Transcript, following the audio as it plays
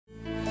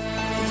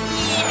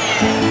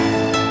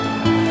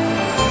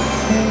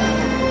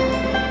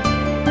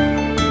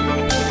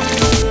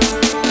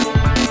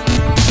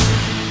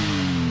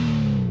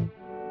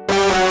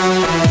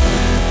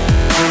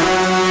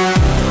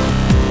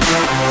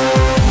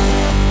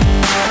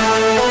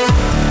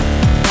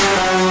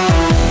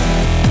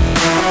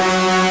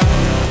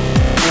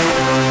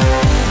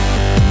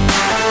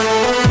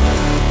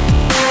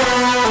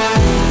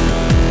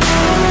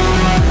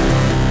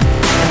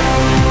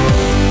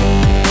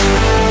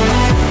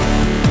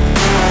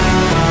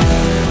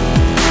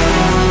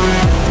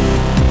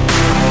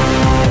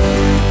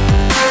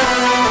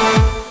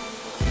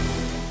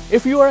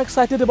If you are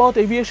excited about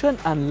aviation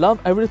and love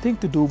everything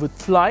to do with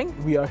flying,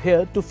 we are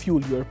here to fuel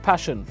your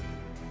passion.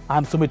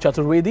 I'm Sumit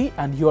Chaturvedi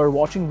and you are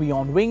watching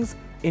WION Wings,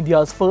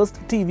 India's first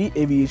TV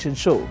aviation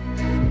show.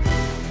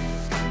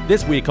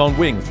 This week on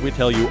Wings, we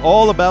tell you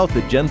all about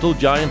the gentle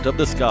giant of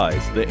the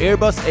skies, the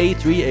Airbus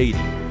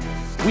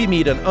A380. We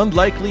meet an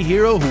unlikely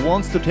hero who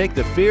wants to take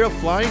the fear of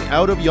flying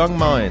out of young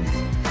minds.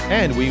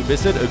 And we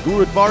visit a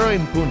Gurudwara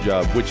in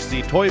Punjab, which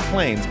see toy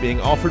planes being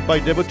offered by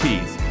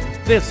devotees.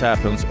 This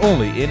happens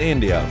only in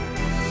India.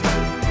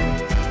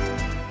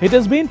 It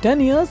has been 10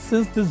 years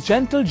since this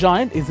gentle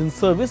giant is in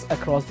service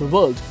across the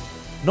world.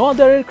 No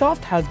other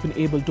aircraft has been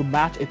able to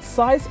match its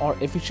size or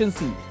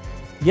efficiency.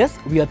 Yes,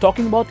 we are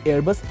talking about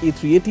Airbus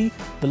A380,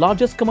 the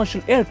largest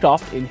commercial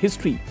aircraft in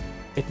history.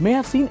 It may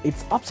have seen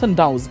its ups and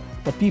downs,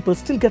 but people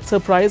still get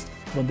surprised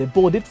when they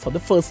board it for the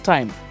first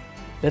time.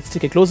 Let's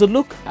take a closer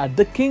look at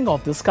the king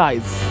of the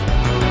skies.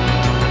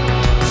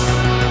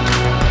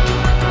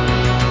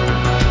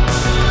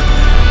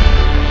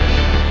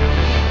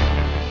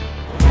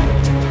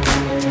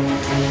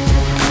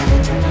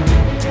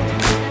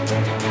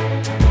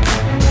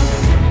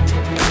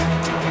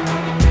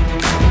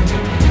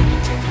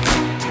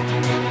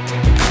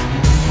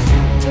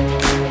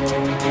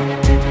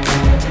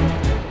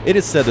 It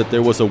is said that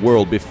there was a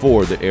world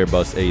before the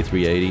Airbus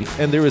A380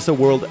 and there is a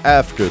world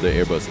after the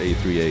Airbus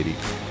A380.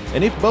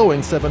 And if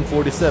Boeing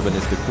 747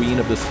 is the queen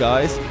of the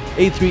skies,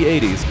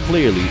 A380 is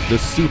clearly the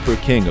super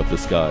king of the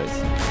skies.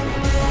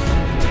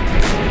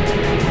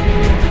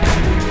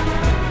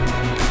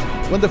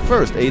 When the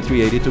first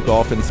A380 took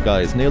off in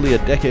skies nearly a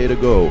decade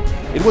ago,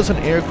 it was an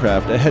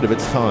aircraft ahead of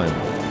its time.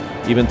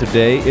 Even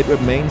today, it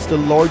remains the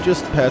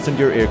largest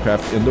passenger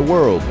aircraft in the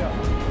world.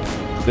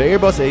 The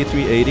Airbus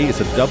A380 is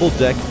a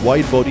double-deck,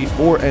 wide-body,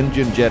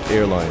 4-engine jet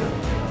airliner.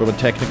 From a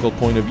technical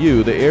point of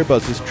view, the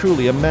Airbus is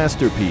truly a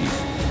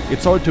masterpiece.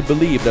 It's hard to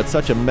believe that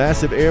such a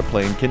massive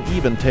airplane can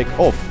even take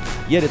off,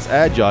 yet it's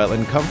agile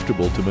and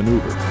comfortable to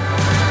maneuver.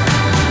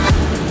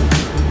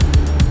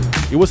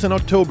 It was in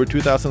October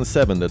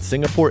 2007 that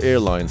Singapore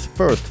Airlines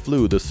first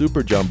flew the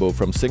Super Jumbo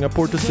from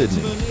Singapore to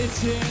Sydney.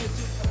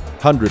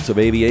 Hundreds of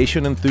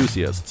aviation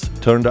enthusiasts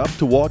turned up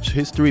to watch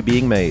history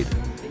being made.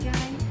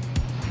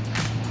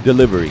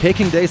 Delivery.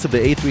 Taking days of the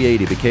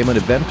A380 became an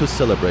event to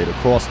celebrate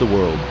across the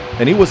world,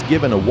 and it was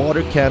given a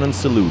water cannon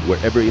salute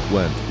wherever it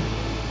went.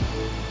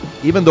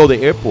 Even though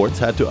the airports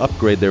had to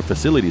upgrade their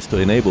facilities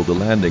to enable the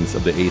landings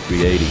of the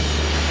A380.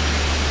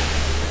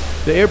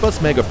 The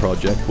Airbus Mega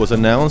Project was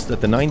announced at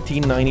the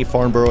 1990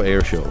 Farnborough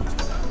Air Show,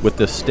 with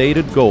the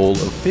stated goal of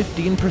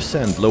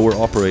 15% lower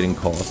operating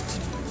costs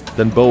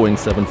than Boeing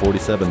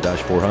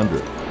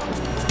 747-400.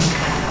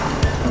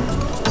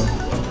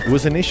 It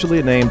was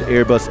initially named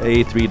Airbus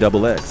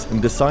A3XX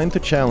and designed to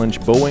challenge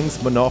Boeing's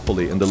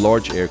monopoly in the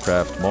large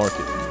aircraft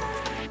market.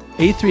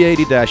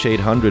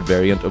 A380-800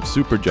 variant of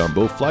Super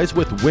Jumbo flies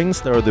with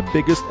wings that are the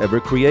biggest ever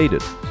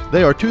created.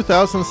 They are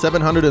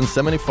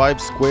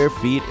 2,775 square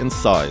feet in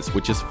size,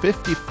 which is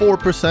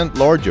 54%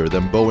 larger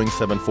than Boeing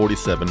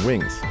 747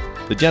 wings.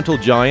 The gentle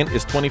giant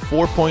is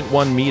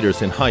 24.1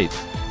 meters in height,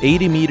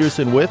 80 meters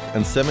in width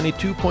and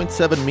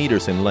 72.7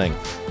 meters in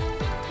length.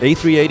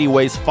 A380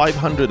 weighs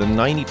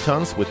 590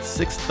 tons with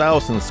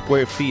 6,000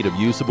 square feet of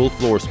usable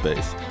floor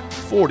space,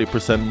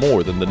 40%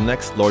 more than the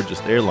next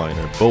largest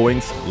airliner,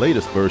 Boeing's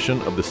latest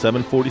version of the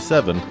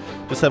 747,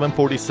 the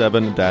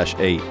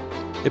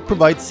 747-8. It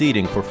provides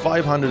seating for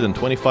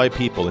 525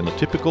 people in a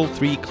typical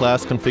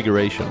 3-class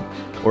configuration,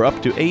 or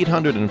up to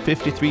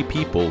 853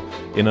 people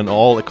in an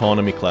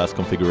all-economy class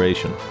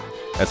configuration.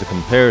 As a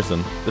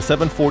comparison, the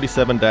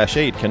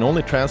 747-8 can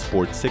only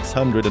transport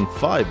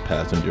 605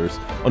 passengers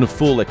on a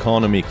full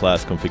economy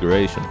class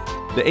configuration.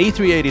 The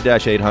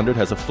A380-800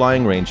 has a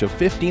flying range of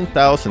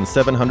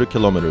 15,700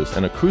 kilometers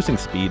and a cruising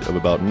speed of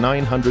about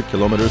 900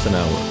 kilometers an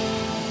hour.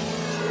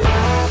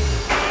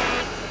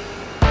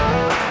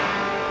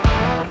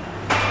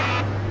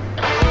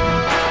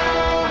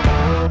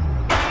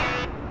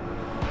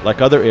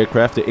 Like other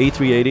aircraft, the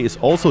A380 is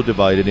also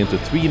divided into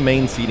 3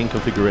 main seating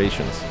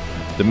configurations.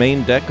 The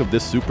main deck of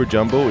this Super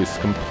Jumbo is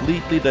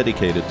completely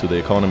dedicated to the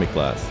economy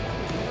class.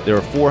 There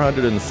are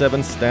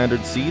 407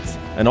 standard seats,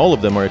 and all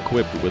of them are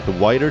equipped with a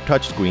wider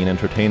touchscreen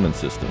entertainment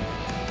system.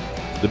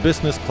 The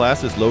business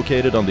class is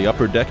located on the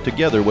upper deck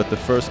together with the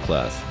first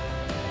class.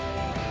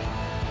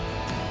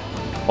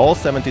 All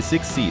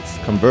 76 seats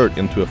convert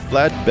into a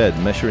flat bed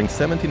measuring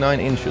 79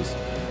 inches,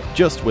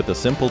 just with a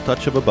simple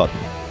touch of a button.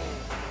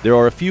 There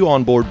are a few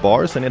onboard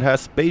bars and it has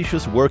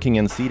spacious working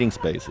and seating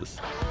spaces.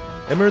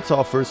 Emirates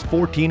offers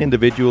 14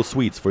 individual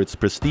suites for its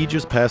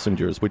prestigious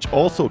passengers, which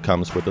also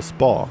comes with a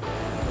spa.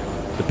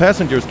 The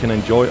passengers can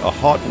enjoy a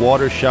hot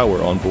water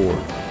shower on board,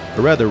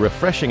 a rather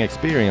refreshing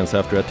experience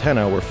after a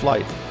 10-hour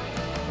flight.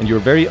 And your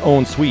very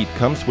own suite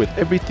comes with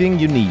everything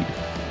you need.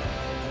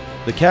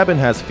 The cabin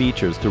has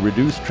features to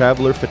reduce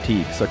traveler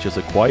fatigue, such as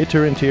a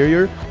quieter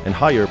interior and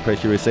higher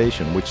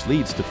pressurization, which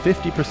leads to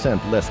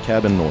 50% less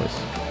cabin noise.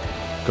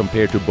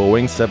 Compared to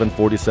Boeing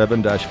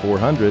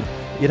 747-400,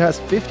 it has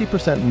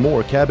 50%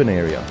 more cabin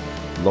area,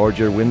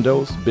 larger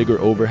windows, bigger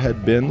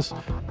overhead bins,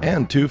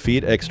 and 2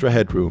 feet extra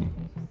headroom.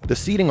 The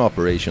seating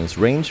operations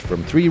range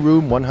from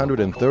 3-room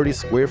 130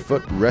 square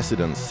foot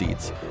residence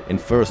seats in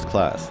first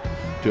class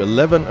to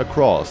 11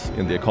 across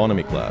in the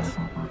economy class.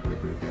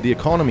 The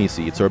economy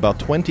seats are about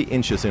 20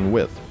 inches in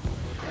width.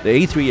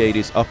 The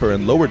A380's upper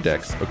and lower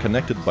decks are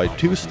connected by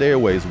 2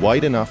 stairways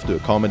wide enough to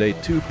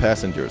accommodate 2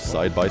 passengers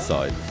side by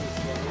side.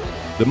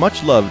 The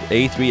much-loved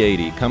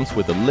A380 comes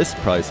with a list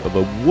price of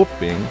a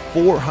whopping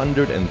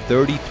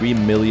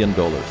 $433 million.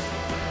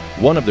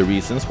 One of the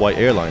reasons why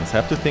airlines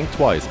have to think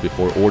twice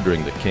before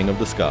ordering the King of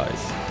the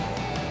Skies.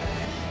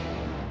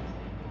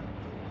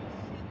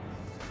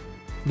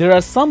 There are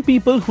some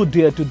people who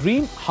dare to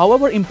dream,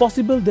 however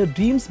impossible their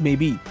dreams may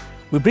be.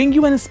 We bring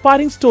you an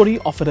inspiring story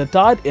of a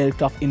retired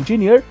aircraft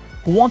engineer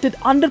who wanted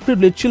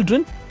underprivileged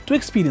children to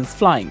experience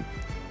flying.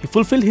 He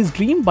fulfilled his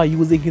dream by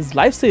using his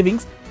life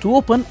savings to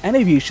open an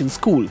aviation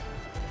school.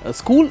 A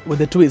school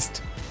with a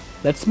twist.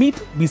 Let's meet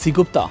B.C.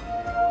 Gupta.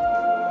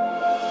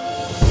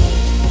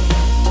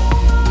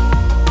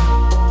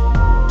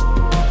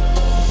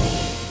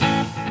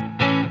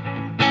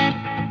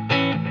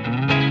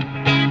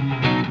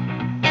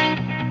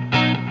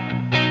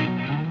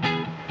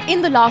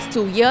 In the last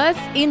 2 years,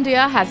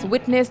 India has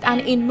witnessed an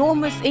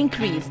enormous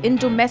increase in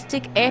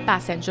domestic air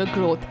passenger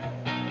growth.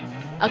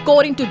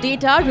 According to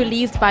data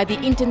released by the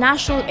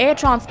International Air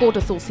Transport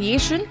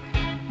Association,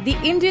 the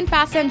Indian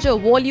passenger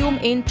volume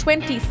in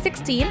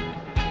 2016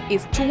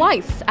 is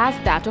twice as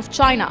that of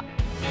China.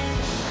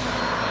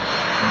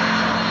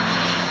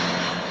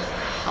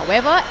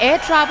 However, air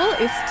travel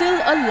is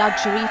still a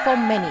luxury for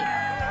many.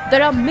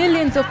 There are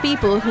millions of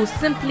people who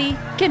simply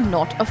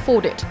cannot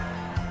afford it.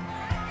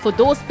 For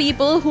those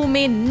people who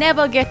may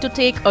never get to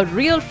take a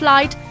real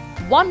flight,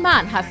 one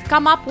man has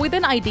come up with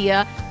an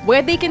idea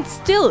where they can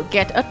still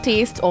get a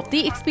taste of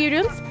the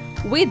experience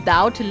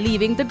without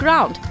leaving the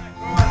ground.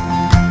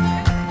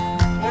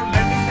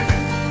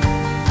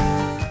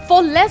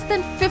 For less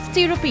than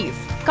 50 rupees,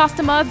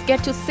 customers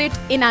get to sit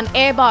in an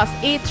Airbus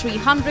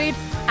A300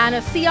 and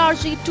a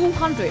CRJ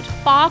 200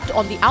 parked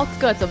on the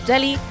outskirts of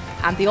Delhi,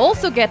 and they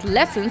also get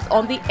lessons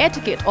on the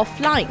etiquette of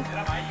flying.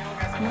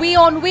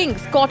 WION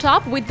Wings caught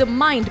up with the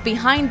mind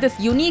behind this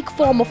unique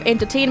form of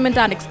entertainment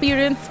and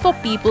experience for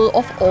people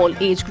of all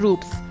age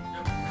groups.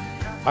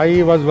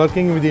 I was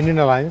working with Indian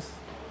Airlines.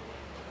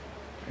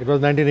 It was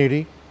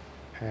 1980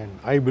 and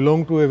I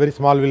belong to a very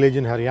small village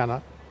in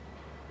Haryana.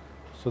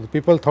 So the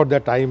people thought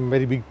that I am a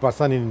very big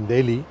person in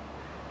Delhi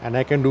and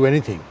I can do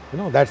anything. You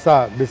know, that's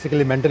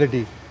basically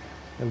mentality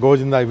that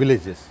goes in the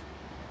villages.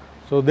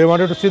 So they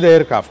wanted to see the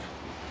aircraft,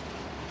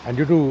 and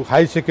due to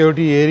high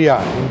security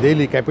area in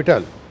Delhi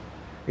capital,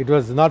 it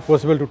was not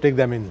possible to take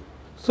them in.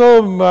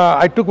 So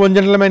I took one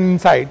gentleman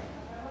inside,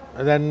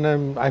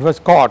 then I was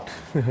caught.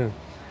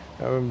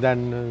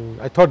 Then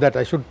I thought that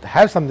I should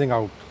have something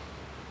out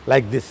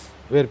like this,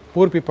 where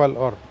poor people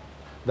or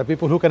the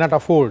people who cannot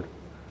afford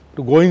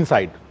to go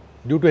inside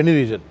due to any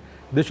reason,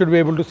 they should be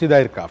able to see the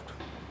aircraft.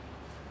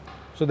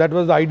 So that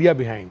was the idea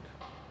behind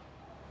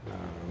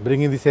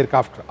bringing this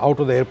aircraft out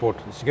of the airport,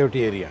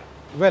 security area.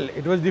 Well,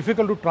 it was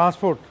difficult to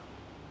transport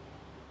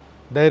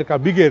the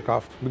aircraft, big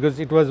aircraft, because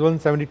it was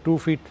 172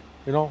 feet,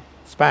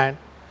 span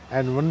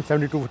and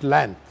 172 foot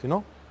length,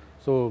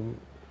 So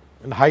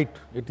in height,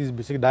 it is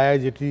basically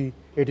dia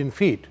 18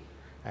 feet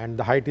and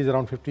the height is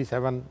around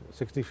 57,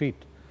 60 feet.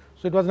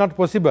 So it was not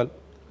possible.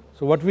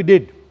 So what we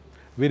did,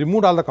 we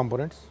removed all the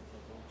components,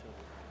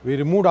 we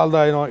removed all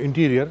the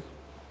interior,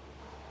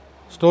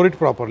 store it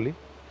properly,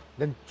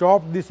 then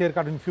chopped this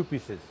aircraft in few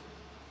pieces,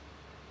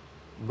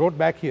 brought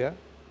back here,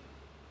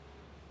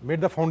 made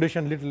the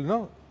foundation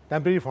little,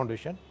 temporary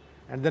foundation,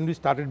 and then we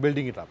started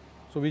building it up.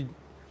 So we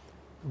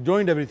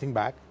joined everything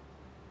back.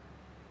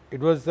 It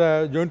was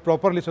joined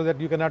properly so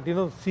that you cannot,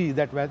 see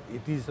that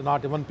it is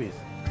not one piece.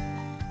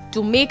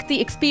 To make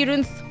the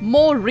experience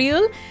more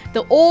real,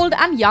 the old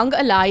and young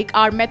alike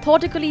are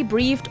methodically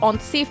briefed on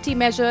safety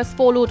measures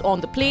followed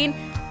on the plane,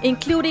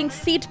 including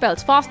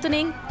seatbelt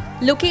fastening,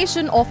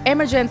 location of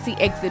emergency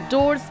exit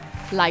doors,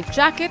 life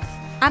jackets,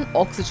 and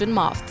oxygen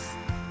masks.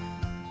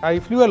 I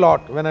flew a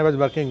lot when I was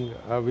working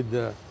with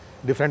the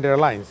different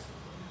airlines,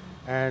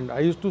 and I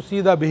used to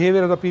see the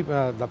behavior of the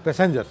people, the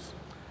passengers.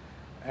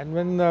 And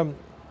when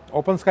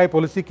open sky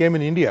policy came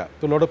in India,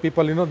 so a lot of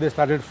people, they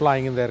started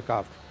flying in the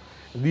aircraft.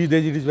 These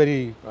days it is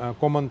very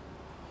common,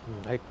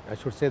 I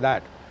should say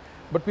that.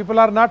 But people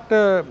are not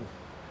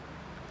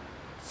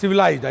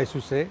civilized, I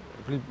should say.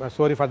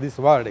 sorry for this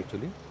word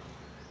actually.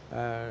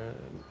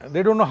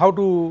 They don't know how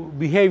to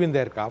behave in the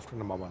aircraft,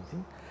 number one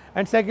thing.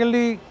 And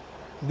secondly,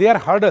 there are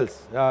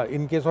hurdles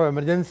in case of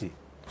emergency.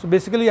 So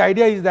basically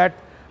idea is that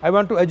I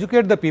want to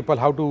educate the people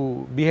how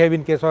to behave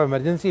in case of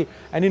emergency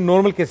and in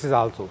normal cases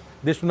also.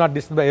 They should not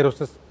disturb the air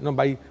hostess,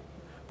 by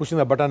pushing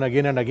the button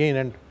again and again,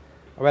 and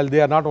well,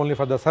 they are not only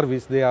for the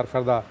service, they are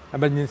for the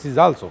emergencies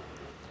also.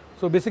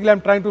 So basically I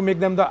am trying to make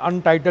them the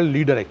untitled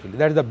leader actually,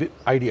 that is the big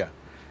idea.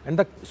 And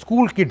the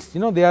school kids,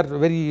 they are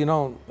very,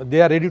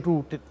 they are ready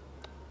to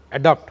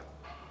adapt.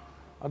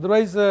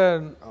 Otherwise,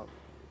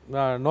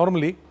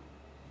 normally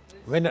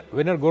when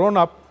you are grown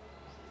up,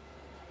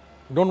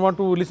 don't want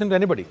to listen to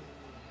anybody.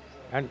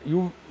 And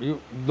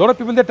lot of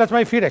people, they touch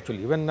my feet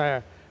actually. When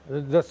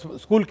the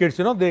school kids,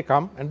 they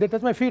come and they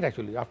touch my feet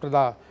actually. After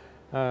the,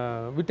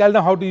 we tell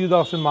them how to use the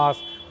oxygen mask,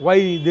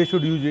 why they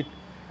should use it,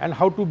 and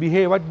how to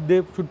behave, what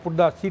they should put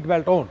the seat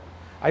belt on.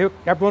 I have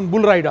kept one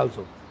bull ride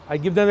also. I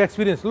give them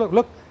experience.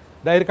 Look,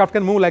 the aircraft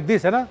can move like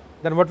this, then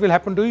what will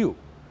happen to you?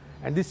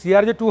 And this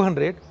CRJ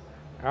 200,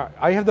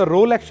 I have the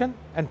roll action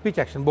and pitch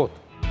action both.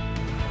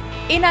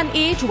 In an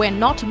age where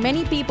not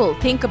many people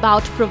think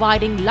about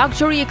providing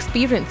luxury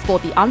experience for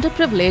the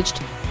underprivileged,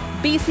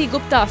 BC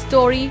Gupta's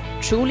story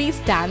truly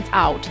stands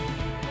out.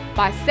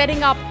 By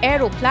setting up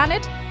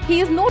Aeroplanet, he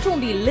is not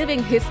only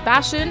living his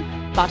passion,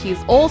 but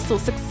he's also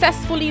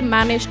successfully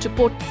managed to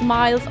put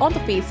smiles on the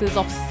faces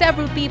of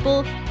several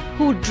people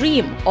who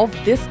dream of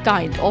this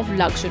kind of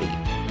luxury.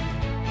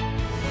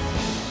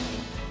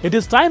 It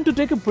is time to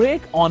take a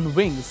break on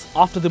Wings.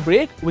 After the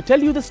break, we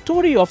tell you the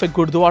story of a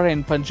Gurdwara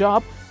in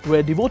Punjab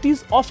where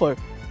devotees offer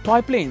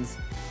toy planes.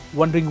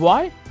 Wondering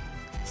why?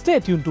 Stay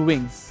tuned to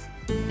Wings.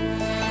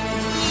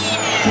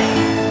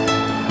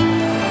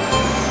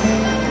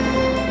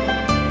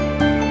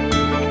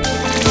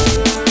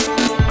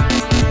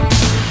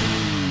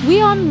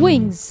 WION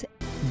Wings.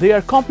 They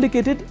are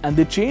complicated and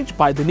they change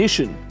by the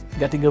nation.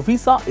 Getting a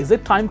visa is a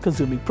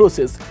time-consuming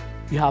process.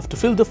 You have to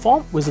fill the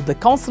form, visit the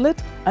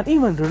consulate and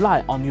even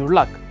rely on your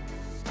luck.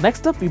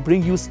 Next up, we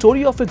bring you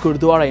story of a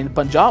Gurdwara in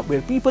Punjab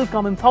where people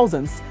come in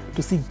thousands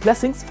to seek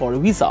blessings for a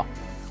visa.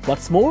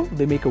 What's more,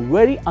 they make a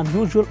very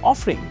unusual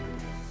offering.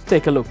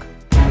 Take a look.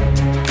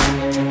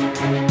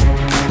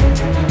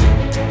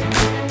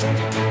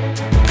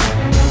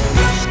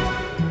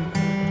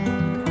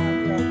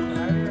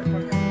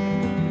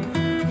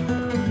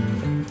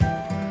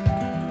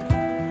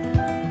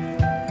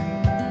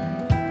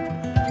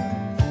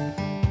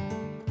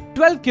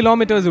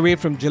 Kilometers away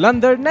from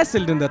Jalandhar,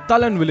 nestled in the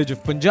Talan village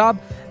of Punjab,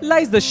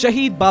 lies the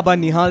Shaheed Baba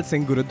Nihal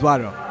Singh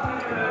Gurudwara.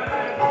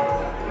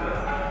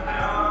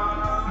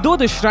 Though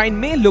the shrine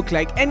may look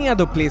like any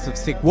other place of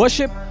Sikh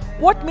worship,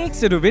 what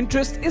makes it of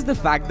interest is the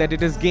fact that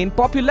it has gained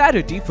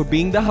popularity for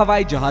being the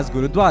Hawai Jahaz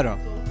Gurudwara.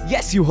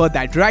 Yes, you heard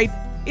that right.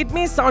 It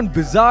may sound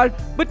bizarre,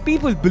 but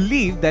people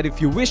believe that if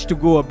you wish to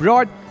go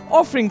abroad,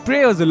 offering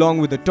prayers along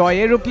with a toy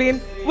aeroplane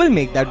will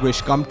make that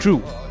wish come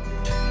true.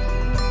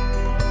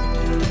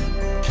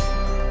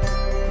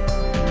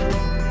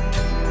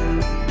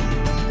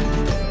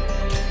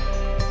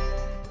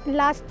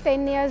 Last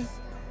 10 years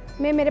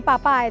में मेरे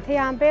पापा आए थे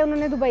यहाँ पे,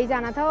 उन्होंने Dubai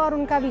जाना था और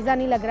उनका वीज़ा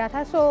नहीं लग रहा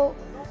था, सो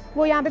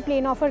वो यहाँ पे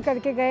प्लेन ऑफर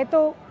करके गए,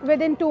 तो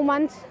विदिन 2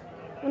 months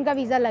उनका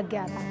वीज़ा लग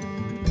गया था.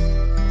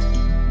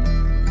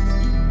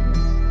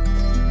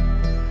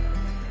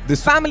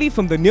 This family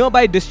from the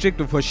nearby district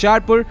of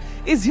Hoshiarpur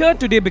is here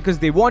today because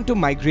they want to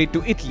migrate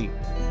to Italy.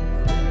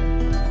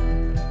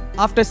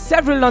 After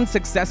several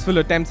unsuccessful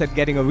attempts at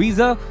getting a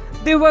visa,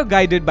 they were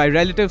guided by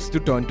relatives to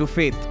turn to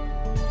faith.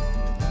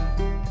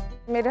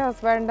 मेरे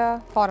husband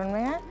foreign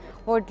में हैं,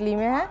 वो Italy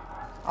में है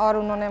और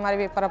उन्होंने हमारे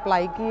paper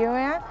apply किए हुए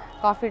हैं.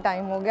 काफ़ी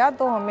टाइम हो गया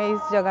तो हमें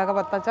इस जगह का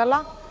पता चला,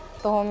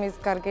 तो हम इस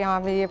करके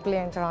यहाँ पे ये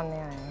प्लेन चढ़ाने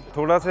आए हैं.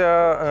 थोड़ा सा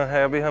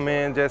है अभी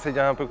हमें, जैसे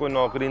जहाँ पे कोई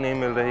नौकरी नहीं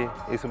मिल रही,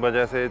 इस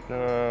वजह से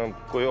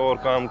कोई और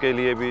काम के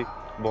लिए भी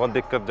बहुत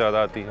दिक्कत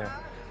ज़्यादा आती है,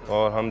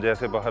 और हम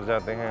जैसे बाहर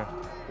जाते हैं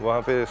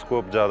वहाँ पे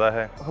स्कोप ज़्यादा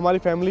है. हमारी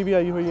फैमिली भी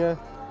आई हुई है,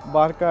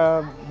 बाहर का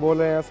बोल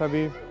रहे हैं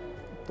सभी,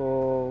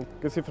 तो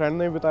किसी फ्रेंड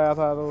ने बताया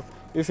था तो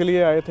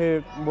इसलिए आए थे.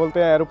 बोलते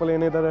हैं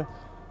एरोप्लेन इधर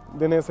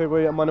देने से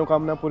कोई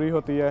मनोकामना पूरी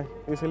होती है,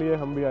 इसलिए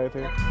हम भी आए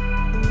थे.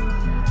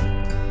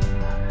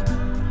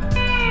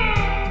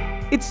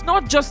 It's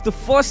not just the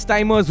first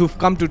timers who've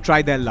come to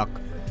try their luck.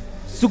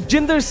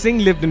 Sukhjinder Singh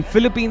lived in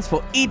Philippines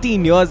for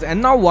 18 years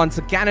and now wants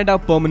a Canada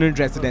permanent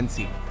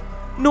residency.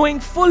 Knowing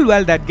full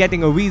well that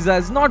getting a visa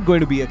is not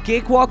going to be a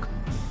cakewalk,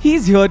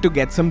 he's here to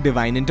get some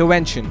divine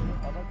intervention.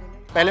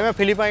 पहले मैं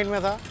फिलीपाइन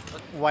में था,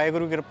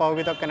 वाहेगुरु की कृपा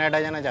होगी तब Canada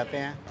जाना चाहते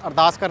हैं.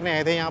 अरदास करने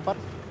आए थे यहाँ पर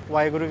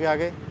वाहेगुरु के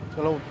आगे,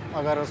 चलो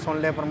अगर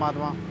सुन ले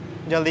परमात्मा,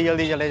 जल्दी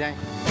जल्दी चले जाएं.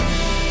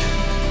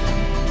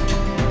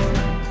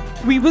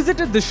 We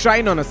visited the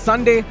shrine on a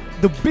Sunday,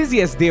 the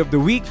busiest day of the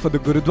week for the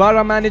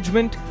Gurudwara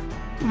management,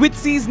 which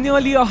sees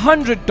nearly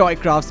 100 toy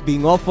crafts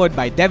being offered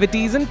by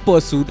devotees in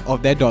pursuit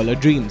of their dollar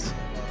dreams.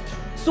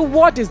 So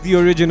what is the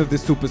origin of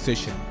this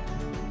superstition?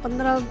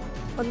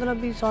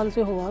 15-20 साल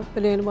से हुआ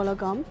plane वाला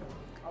काम.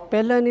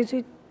 पहले नहीं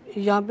से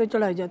यहाँ पे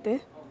चढ़ाए जाते,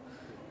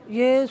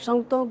 ये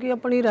संगतों की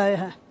अपनी राय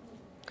है।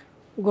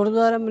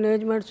 गुरुद्वारा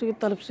मैनेजमेंट की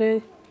तरफ से,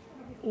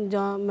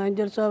 जहाँ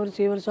मैनेजर साहब,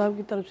 रिसीवर साहब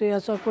की तरफ से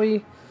ऐसा कोई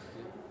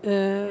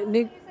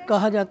नहीं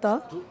कहा जाता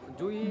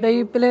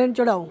भाई प्लेन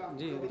चढ़ाओ।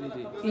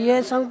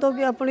 ये संगतों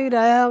की अपनी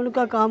राय है,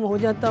 उनका काम हो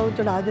जाता है, वो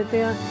चढ़ा देते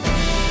हैं।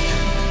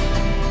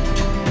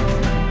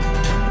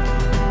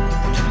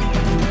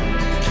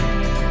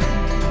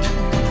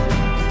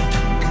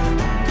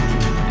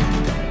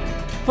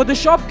 For the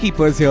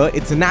shopkeepers here,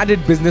 it's an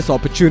added business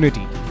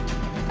opportunity,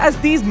 as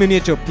these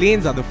miniature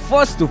planes are the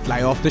first to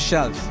fly off the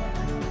shelves.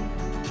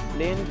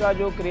 Plane का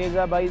जो क्रेज़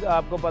है भाई,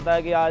 आपको पता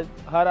है कि आज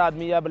हर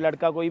आदमी या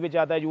लड़का कोई भी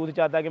चाहता है, यूथ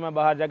चाहता है कि मैं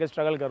बाहर जाके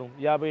स्ट्रगल करूं।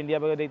 यहाँ पे इंडिया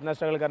पे इतना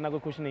स्ट्रगल करना कोई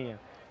खुश नहीं है,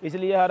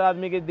 इसलिए हर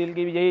आदमी के दिल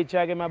की यही इच्छा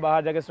है कि मैं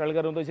बाहर जाके स्ट्रगल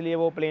करूं। तो इसलिए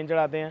वो प्लेन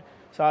चढ़ाते हैं,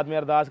 साथ में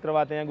अरदास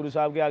करवाते हैं, गुरु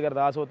साहब के आगे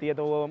अरदास होती है,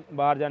 तो वो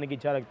बाहर जाने की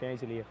इच्छा रखते हैं।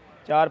 इसलिए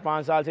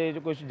 4-5 साल से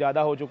जो कुछ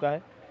ज़्यादा हो चुका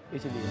है,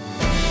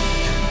 इसलिए।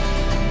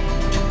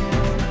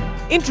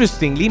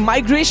 Interestingly,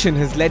 migration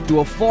has led to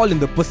a fall in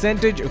the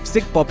percentage of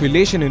Sikh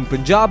population in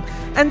Punjab,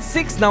 and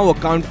Sikhs now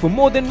account for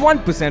more than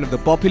 1% of the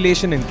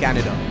population in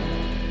Canada.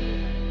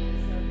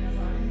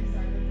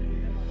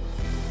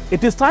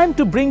 It is time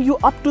to bring you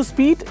up to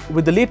speed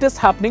with the latest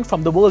happening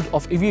from the world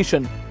of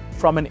aviation.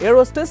 From an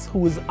aerostess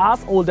who is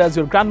as old as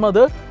your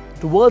grandmother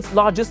to world's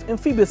largest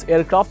amphibious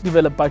aircraft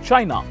developed by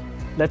China.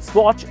 Let's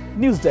watch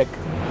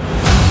Newsdeck.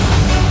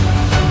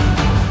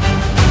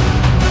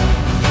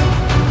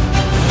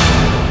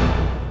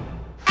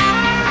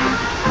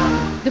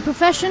 The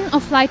profession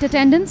of flight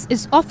attendants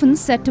is often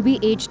said to be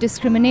age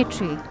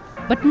discriminatory,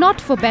 but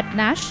not for Beth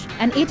Nash,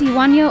 an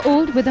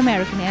 81-year-old with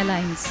American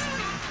Airlines.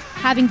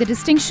 Having the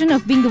distinction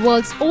of being the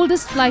world's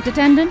oldest flight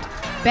attendant,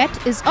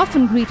 Beth is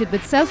often greeted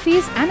with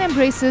selfies and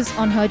embraces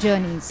on her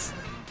journeys.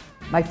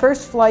 My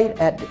first flight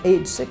at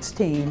age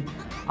 16,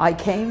 I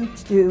came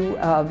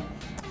to,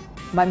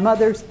 my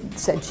mother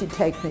said she'd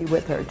take me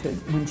with her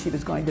when she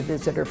was going to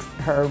visit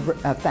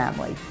her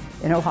family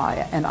in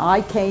Ohio. And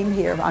I came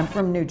here, I'm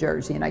from New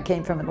Jersey, and I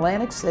came from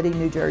Atlantic City,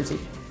 New Jersey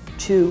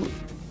to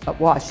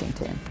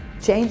Washington,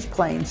 changed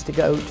planes to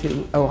go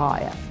to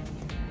Ohio.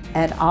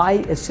 And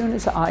as soon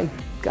as I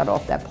got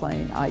off that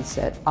plane, I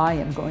said, I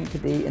am going to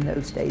be, in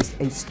those days,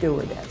 a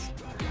stewardess.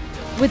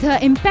 With her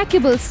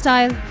impeccable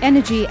style,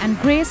 energy and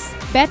grace,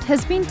 Beth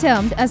has been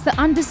termed as the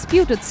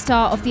undisputed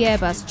star of the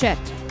Airbus jet.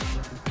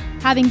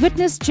 Having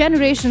witnessed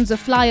generations of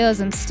flyers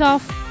and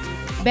staff,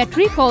 Beth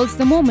recalls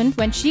the moment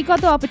when she got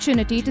the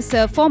opportunity to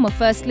serve former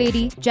First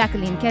Lady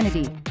Jacqueline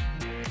Kennedy.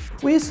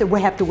 We used to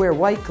have to wear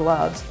white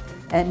gloves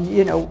and,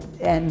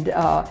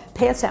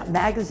 pass out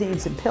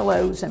magazines and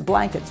pillows and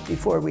blankets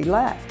before we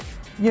left.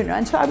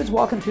 And so I was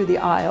walking through the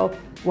aisle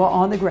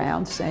on the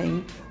ground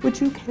saying, would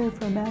you care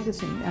for a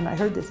magazine? And I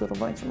heard this little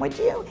voice,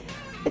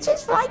 it's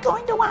just like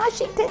going to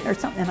Washington or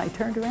something. And I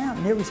turned around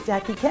and there was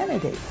Jackie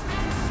Kennedy.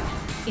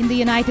 In the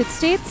United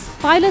States,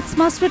 pilots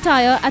must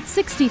retire at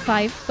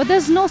 65, but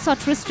there's no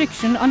such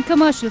restriction on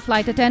commercial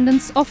flight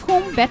attendants, of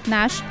whom Beth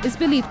Nash is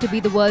believed to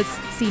be the world's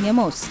senior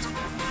most.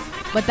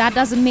 But that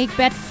doesn't make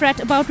Beth fret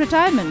about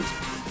retirement.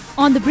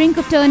 On the brink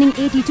of turning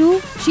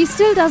 82, she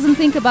still doesn't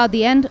think about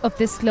the end of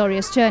this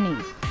glorious journey.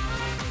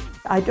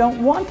 I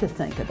don't want to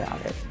think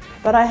about it,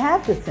 but I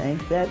have to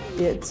think that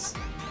it's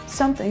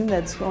something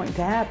that's going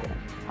to happen.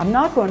 I'm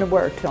not going to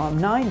work till I'm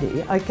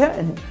 90. I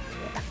couldn't.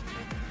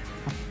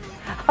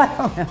 I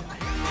don't know.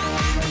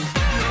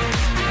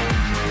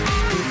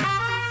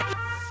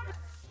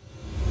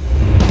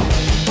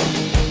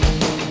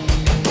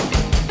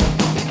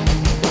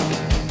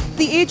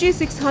 The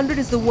AJ600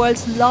 is the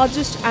world's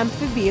largest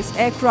amphibious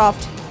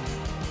aircraft.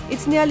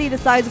 It's nearly the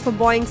size of a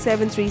Boeing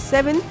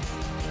 737,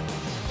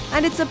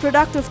 and it's a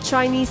product of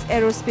Chinese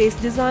aerospace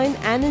design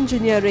and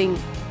engineering.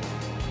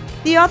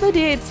 The other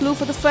day it flew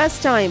for the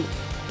first time,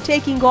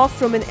 taking off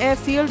from an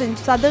airfield in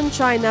southern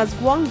China's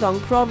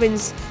Guangdong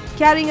province,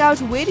 carrying out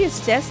various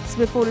tests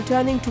before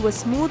returning to a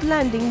smooth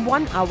landing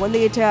 1 hour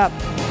later.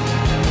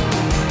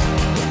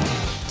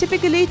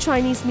 Typically,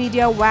 Chinese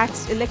media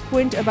waxed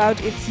eloquent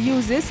about its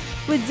uses,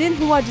 with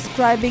Xinhua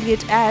describing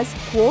it as,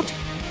 quote,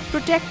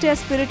 protector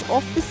spirit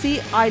of the sea,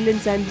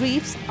 islands and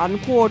reefs,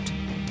 unquote.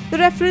 The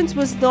reference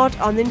was not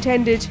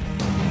unintended.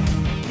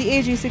 The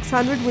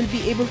AJ600 will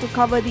be able to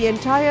cover the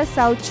entire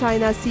South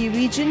China Sea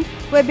region,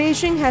 where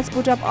Beijing has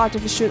put up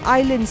artificial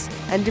islands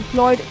and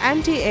deployed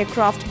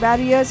anti-aircraft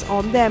barriers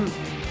on them.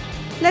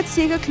 Let's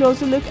take a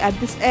closer look at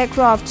this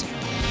aircraft.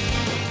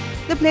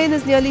 The plane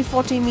is nearly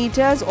 40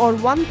 meters or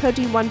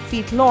 131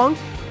 feet long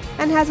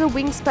and has a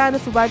wingspan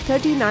of about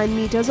 39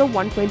 meters or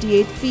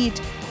 128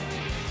 feet.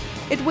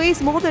 It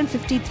weighs more than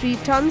 53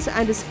 tons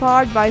and is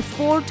powered by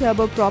 4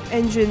 turboprop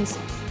engines.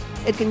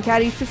 It can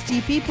carry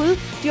 50 people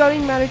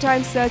during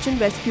maritime search and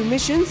rescue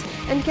missions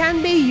and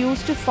can be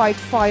used to fight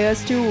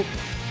fires too.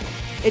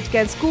 It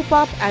can scoop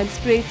up and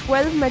spray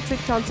 12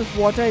 metric tons of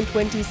water in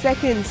 20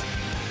 seconds.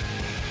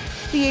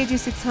 The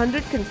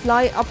AJ600 can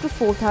fly up to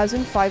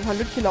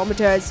 4,500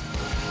 kilometers.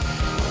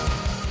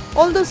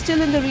 Although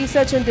still in the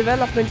research and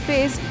development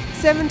phase,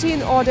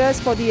 17 orders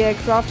for the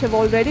aircraft have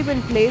already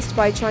been placed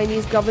by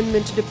Chinese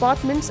government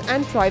departments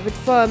and private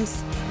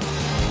firms.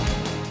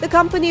 The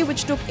company,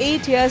 which took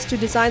 8 years to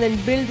design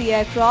and build the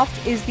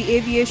aircraft, is the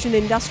Aviation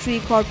Industry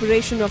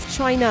Corporation of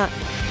China,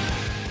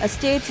 a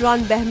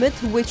state-run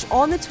behemoth which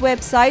on its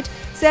website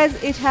says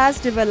it has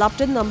developed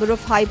a number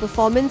of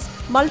high-performance,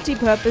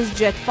 multi-purpose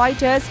jet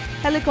fighters,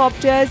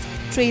 helicopters,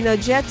 trainer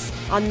jets,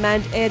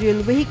 unmanned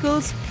aerial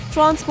vehicles,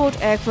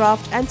 transport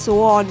aircraft and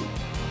so on.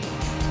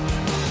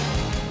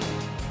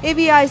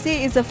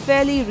 AVIC is a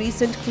fairly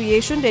recent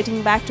creation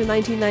dating back to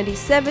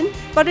 1997,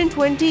 but in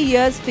 20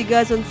 years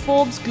figures on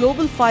Forbes'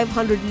 Global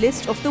 500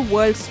 list of the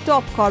world's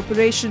top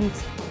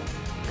corporations.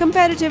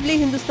 Comparatively,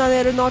 Hindustan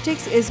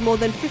Aeronautics is more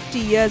than 50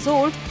 years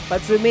old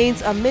but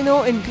remains a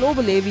minnow in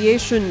global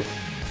aviation.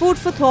 Food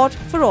for thought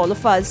for all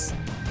of us.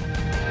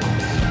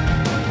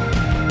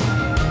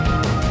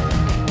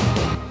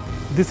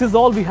 This is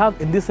all we have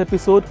in this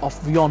episode of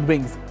WION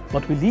Wings,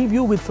 but we leave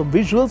you with some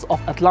visuals of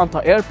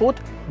Atlanta Airport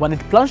when it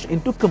plunged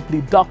into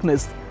complete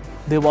darkness.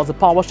 There was a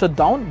power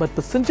shutdown, but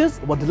passengers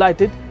were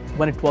delighted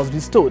when it was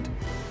restored.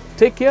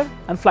 Take care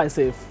and fly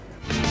safe.